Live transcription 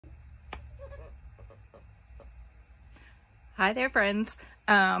Hi there, friends.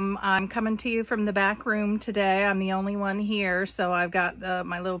 I'm coming to you from the back room today. I'm the only one here, so I've got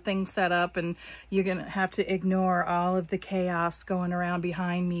my little thing set up, and you're gonna have to ignore all of the chaos going around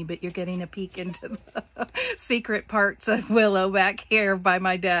behind me, but you're getting a peek into the secret parts of Willow back here by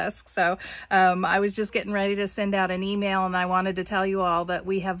my desk. So I was just getting ready to send out an email, and I wanted to tell you all that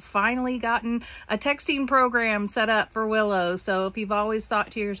we have finally gotten a texting program set up for Willow. So if you've always thought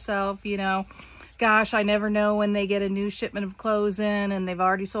to yourself, you know, gosh, I never know when they get a new shipment of clothes in and they've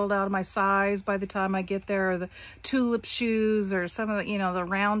already sold out of my size by the time I get there, or the tulip shoes, or some of the, you know, the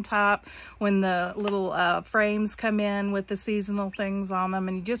round top when the little frames come in with the seasonal things on them,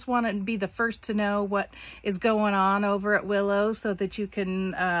 and you just want to be the first to know what is going on over at Willow so that you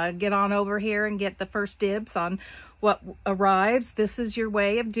can get on over here and get the first dibs on what arrives. This is your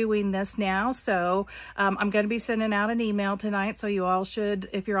way of doing this now. So I'm going to be sending out an email tonight, so you all should,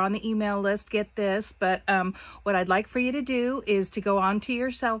 if you're on the email list, get this. But what I'd like for you to do is to go onto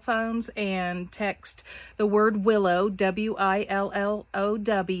your cell phones and text the word Willow, W-I-L-L-O-W,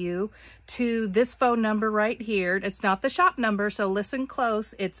 to this phone number right here. It's not the shop number, so listen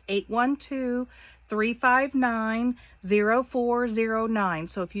close. It's 812-359-0409.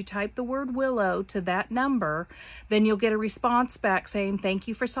 So if you type the word Willow to that number, then you'll get a response back saying thank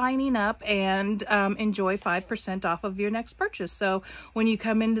you for signing up and enjoy 5% off of your next purchase. So when you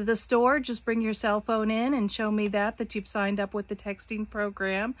come into the store, just bring your cell phone in and show me that you've signed up with the texting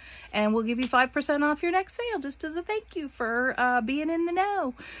program, and we'll give you 5% off your next sale just as a thank you for being in the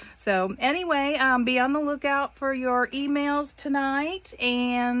know. So anyway, be on the lookout for your emails tonight,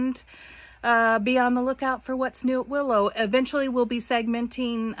 and be on the lookout for what's new at Willow. Eventually we'll be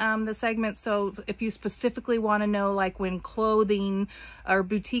segmenting the segments, so if you specifically want to know, like when clothing or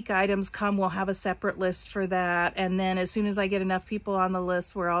boutique items come, we'll have a separate list for that. And then as soon as I get enough people on the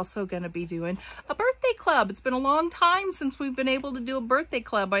list, we're also going to be doing a birthday club. It's been a long time since we've been able to do a birthday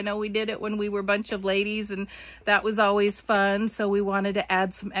club. I know we did it when we were a bunch of ladies, and that was always fun, so we wanted to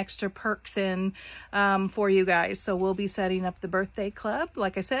add some extra perks in for you guys. So we'll be setting up the birthday club,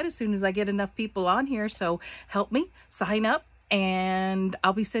 like I said, as soon as I get enough people on here. So help me sign up, and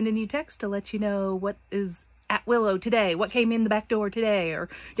I'll be sending you text to let you know what is at Willow today, what came in the back door today or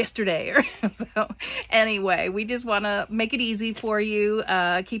yesterday. Or so anyway, we just want to make it easy for you,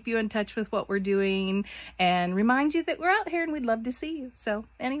 keep you in touch with what we're doing, and remind you that we're out here and we'd love to see you. So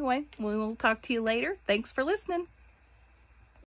anyway, we'll talk to you later. Thanks for listening.